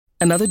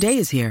Another day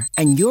is here,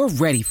 and you're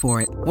ready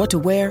for it. What to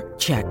wear?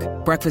 Check.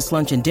 Breakfast,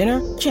 lunch, and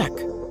dinner? Check.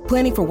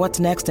 Planning for what's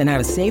next and how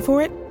to save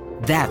for it?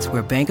 That's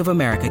where Bank of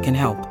America can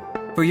help.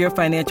 For your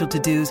financial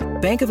to-dos,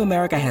 Bank of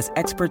America has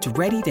experts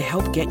ready to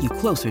help get you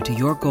closer to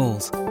your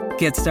goals.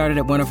 Get started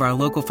at one of our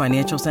local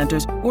financial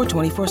centers or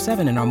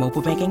 24/7 in our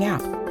mobile banking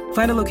app.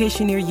 Find a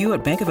location near you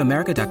at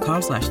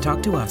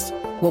bankofamerica.com/talktous.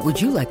 What would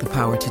you like the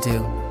power to do?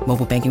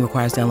 Mobile banking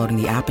requires downloading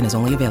the app and is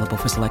only available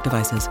for select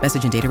devices.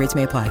 Message and data rates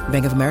may apply.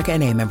 Bank of America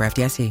N.A., member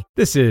FDIC.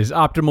 This is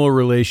Optimal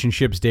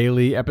Relationships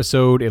Daily,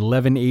 episode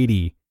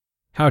 1180,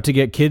 How to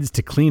Get Kids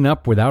to Clean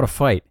Up Without a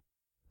Fight,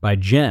 by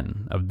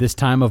Jen of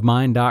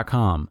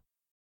thistimeofmine.com.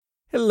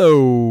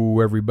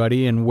 Hello,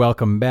 everybody, and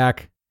welcome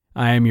back.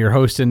 I am your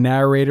host and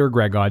narrator,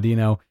 Greg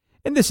Audino,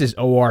 and this is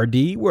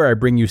ORD, where I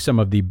bring you some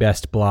of the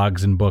best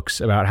blogs and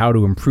books about how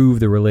to improve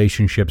the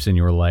relationships in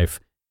your life.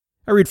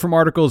 I read from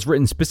articles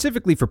written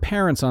specifically for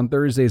parents on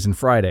Thursdays and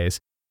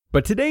Fridays,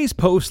 but today's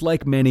post,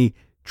 like many,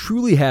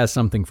 truly has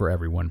something for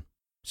everyone.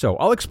 So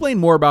I'll explain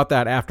more about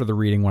that after the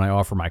reading when I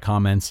offer my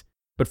comments.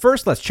 But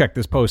first, let's check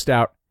this post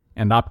out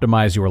and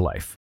optimize your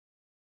life.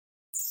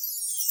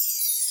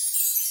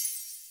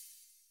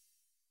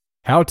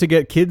 How to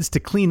Get Kids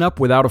to Clean Up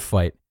Without a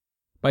Fight,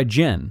 by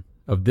Jen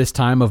of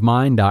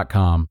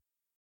thistimeofmine.com.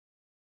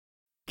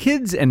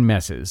 Kids and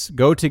messes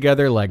go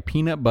together like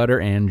peanut butter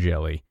and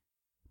jelly.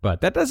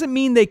 But that doesn't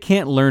mean they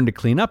can't learn to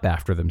clean up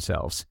after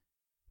themselves.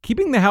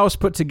 Keeping the house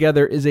put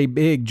together is a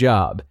big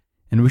job,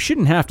 and we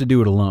shouldn't have to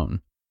do it alone.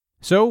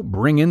 So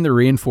bring in the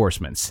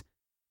reinforcements.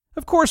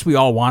 Of course, we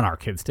all want our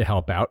kids to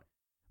help out,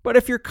 but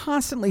if you're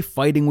constantly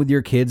fighting with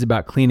your kids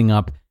about cleaning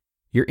up,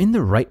 you're in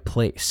the right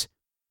place.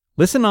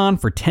 Listen on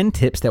for 10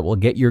 tips that will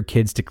get your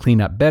kids to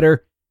clean up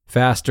better,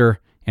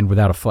 faster, and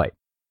without a fight.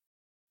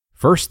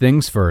 First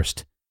things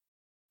first.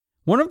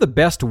 One of the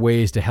best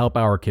ways to help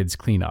our kids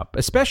clean up,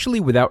 especially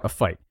without a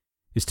fight,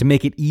 is to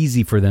make it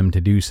easy for them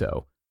to do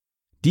so.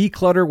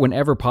 Declutter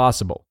whenever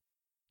possible.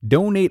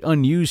 Donate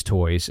unused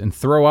toys and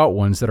throw out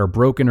ones that are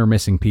broken or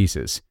missing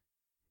pieces.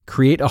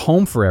 Create a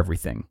home for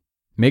everything.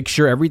 Make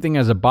sure everything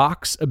has a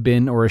box, a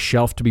bin, or a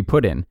shelf to be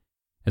put in.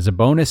 As a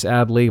bonus,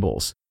 add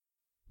labels.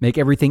 Make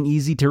everything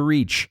easy to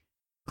reach.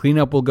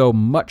 Cleanup will go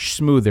much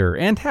smoother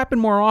and happen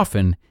more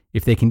often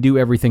if they can do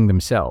everything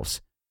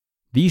themselves.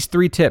 These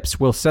 3 tips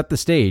will set the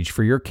stage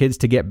for your kids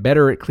to get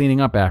better at cleaning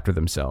up after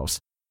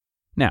themselves.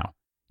 Now,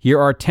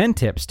 here are 10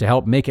 tips to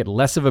help make it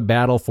less of a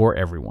battle for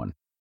everyone.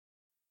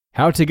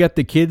 How to get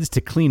the kids to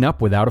clean up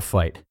without a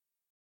fight.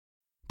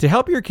 To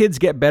help your kids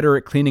get better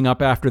at cleaning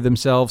up after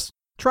themselves,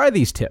 try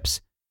these tips.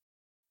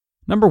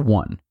 Number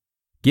 1,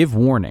 give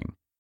warning.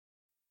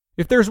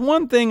 If there's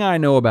one thing I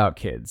know about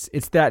kids,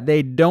 it's that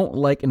they don't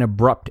like an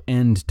abrupt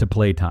end to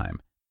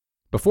playtime.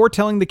 Before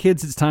telling the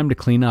kids it's time to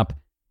clean up,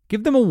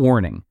 give them a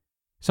warning.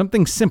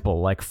 Something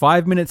simple like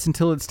 5 minutes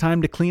until it's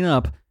time to clean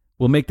up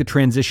will make the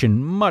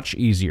transition much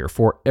easier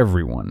for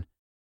everyone.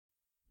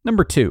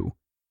 Number 2,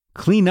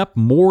 clean up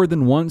more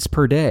than once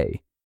per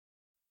day.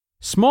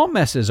 Small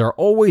messes are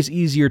always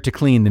easier to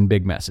clean than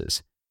big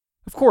messes.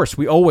 Of course,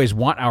 we always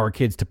want our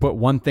kids to put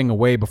one thing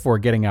away before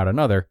getting out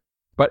another,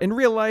 but in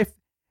real life,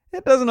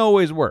 it doesn't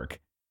always work.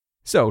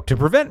 So, to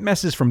prevent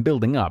messes from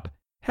building up,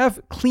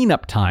 have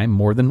cleanup time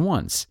more than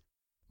once.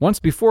 Once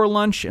before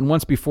lunch and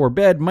once before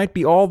bed might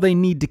be all they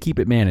need to keep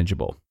it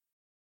manageable.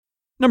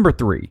 Number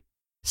 3,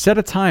 set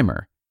a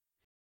timer.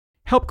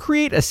 Help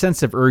create a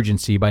sense of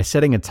urgency by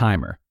setting a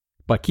timer,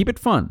 but keep it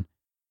fun.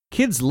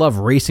 Kids love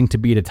racing to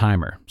beat a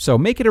timer, so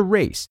make it a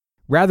race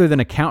rather than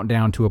a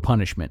countdown to a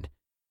punishment.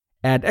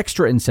 Add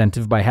extra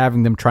incentive by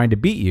having them trying to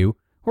beat you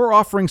or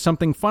offering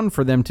something fun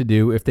for them to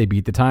do if they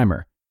beat the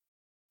timer.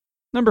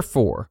 Number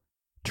 4,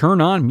 turn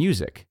on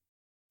music.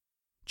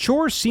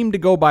 Chores seem to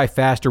go by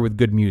faster with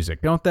good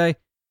music, don't they?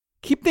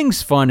 Keep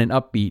things fun and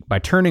upbeat by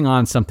turning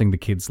on something the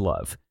kids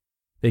love.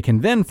 They can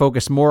then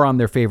focus more on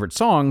their favorite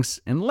songs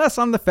and less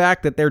on the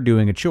fact that they're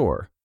doing a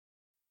chore.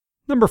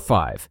 Number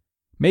 5,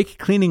 make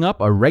cleaning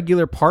up a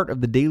regular part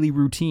of the daily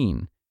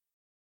routine.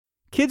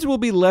 Kids will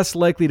be less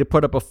likely to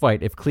put up a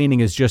fight if cleaning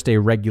is just a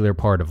regular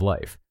part of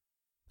life.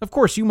 Of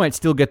course, you might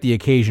still get the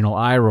occasional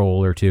eye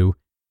roll or two,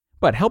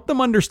 but help them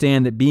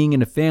understand that being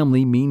in a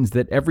family means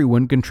that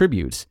everyone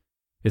contributes.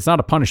 It's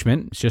not a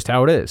punishment, it's just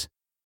how it is.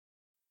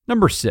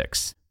 Number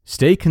 6,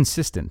 stay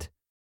consistent.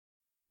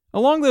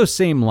 Along those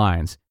same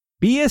lines,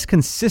 be as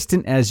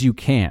consistent as you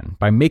can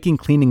by making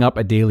cleaning up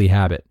a daily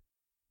habit.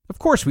 Of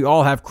course, we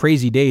all have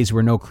crazy days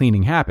where no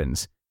cleaning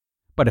happens,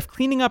 but if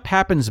cleaning up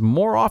happens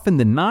more often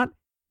than not,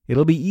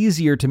 it'll be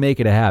easier to make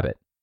it a habit.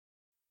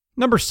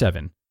 Number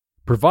 7,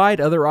 provide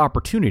other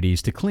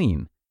opportunities to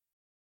clean.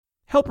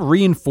 Help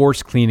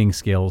reinforce cleaning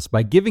skills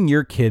by giving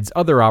your kids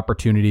other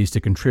opportunities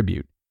to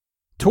contribute.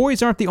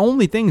 Toys aren't the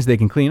only things they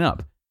can clean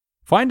up.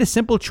 Find a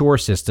simple chore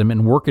system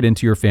and work it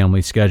into your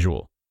family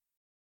schedule.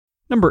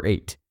 Number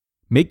 8,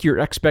 make your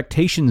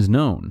expectations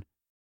known.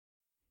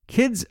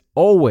 Kids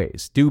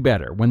always do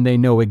better when they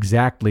know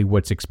exactly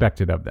what's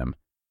expected of them.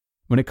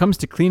 When it comes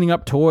to cleaning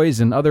up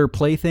toys and other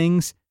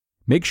playthings,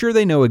 make sure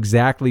they know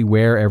exactly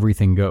where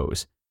everything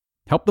goes.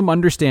 Help them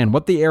understand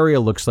what the area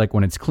looks like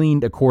when it's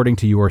cleaned according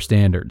to your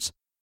standards.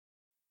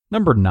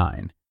 Number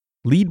 9.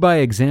 Lead by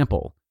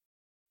example.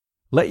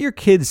 Let your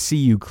kids see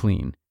you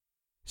clean.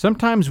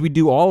 Sometimes we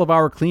do all of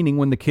our cleaning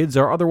when the kids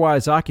are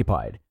otherwise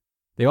occupied.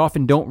 They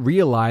often don't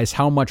realize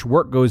how much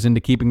work goes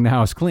into keeping the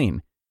house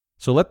clean,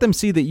 so let them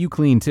see that you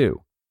clean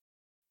too.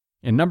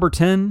 And number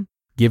 10,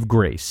 give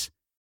grace.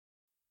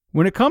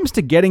 When it comes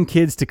to getting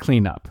kids to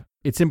clean up,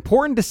 it's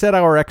important to set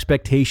our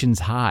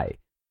expectations high,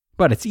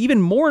 but it's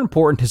even more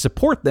important to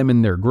support them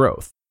in their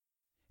growth.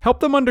 Help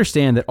them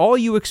understand that all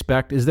you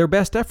expect is their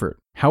best effort,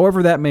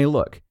 however that may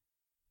look.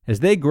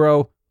 As they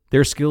grow,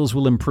 their skills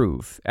will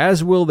improve,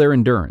 as will their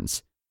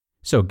endurance.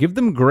 So give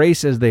them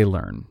grace as they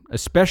learn,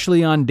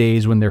 especially on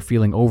days when they're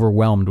feeling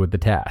overwhelmed with the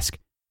task.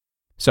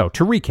 So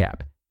to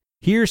recap,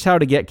 here's how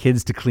to get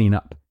kids to clean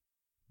up.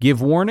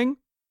 Give warning,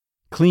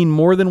 clean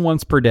more than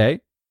once per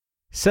day,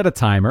 set a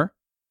timer,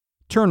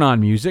 turn on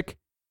music,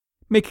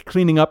 make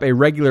cleaning up a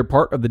regular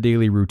part of the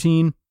daily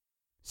routine,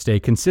 stay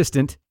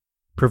consistent,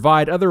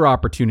 provide other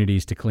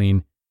opportunities to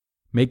clean,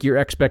 make your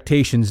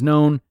expectations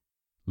known,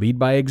 lead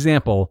by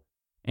example,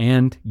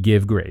 and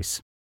give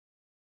grace.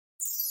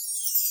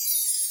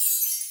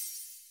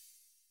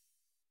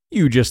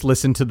 You just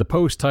listened to the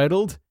post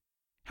titled,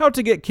 How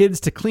to Get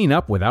Kids to Clean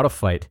Up Without a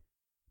Fight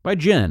by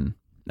Jen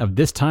of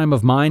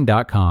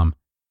thistimeofmine.com.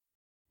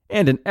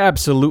 And an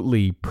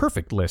absolutely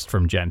perfect list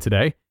from Jen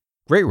today.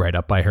 Great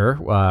write-up by her,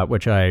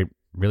 which I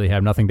really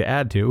have nothing to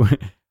add to.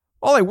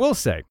 All I will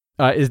say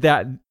is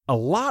that a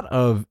lot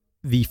of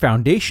the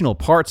foundational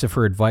parts of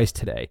her advice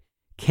today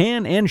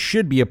can and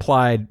should be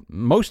applied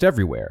most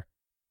everywhere.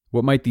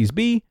 What might these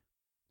be?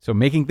 So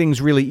making things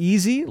really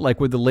easy, like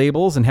with the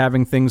labels and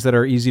having things that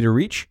are easy to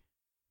reach.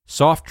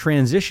 Soft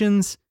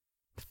transitions,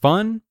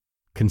 fun,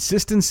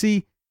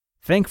 consistency,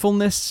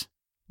 thankfulness,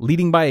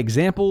 leading by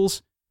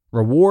examples,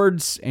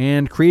 rewards,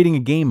 and creating a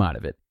game out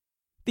of it.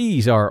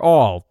 These are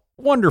all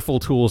wonderful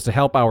tools to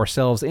help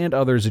ourselves and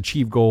others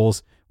achieve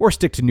goals or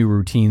stick to new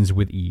routines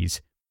with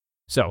ease.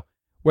 So,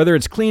 whether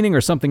it's cleaning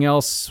or something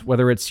else,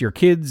 whether it's your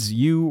kids,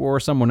 you, or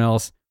someone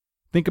else,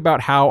 think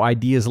about how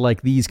ideas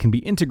like these can be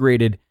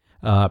integrated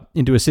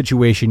into a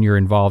situation you're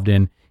involved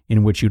in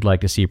which you'd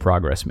like to see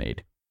progress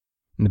made.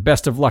 And the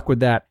best of luck with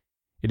that.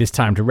 It is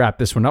time to wrap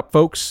this one up,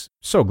 folks.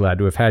 So glad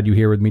to have had you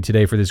here with me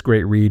today for this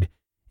great read,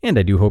 and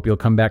I do hope you'll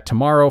come back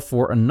tomorrow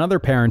for another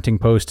parenting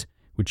post,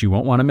 which you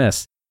won't want to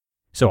miss.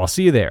 So I'll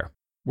see you there,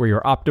 where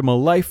your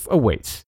optimal life awaits.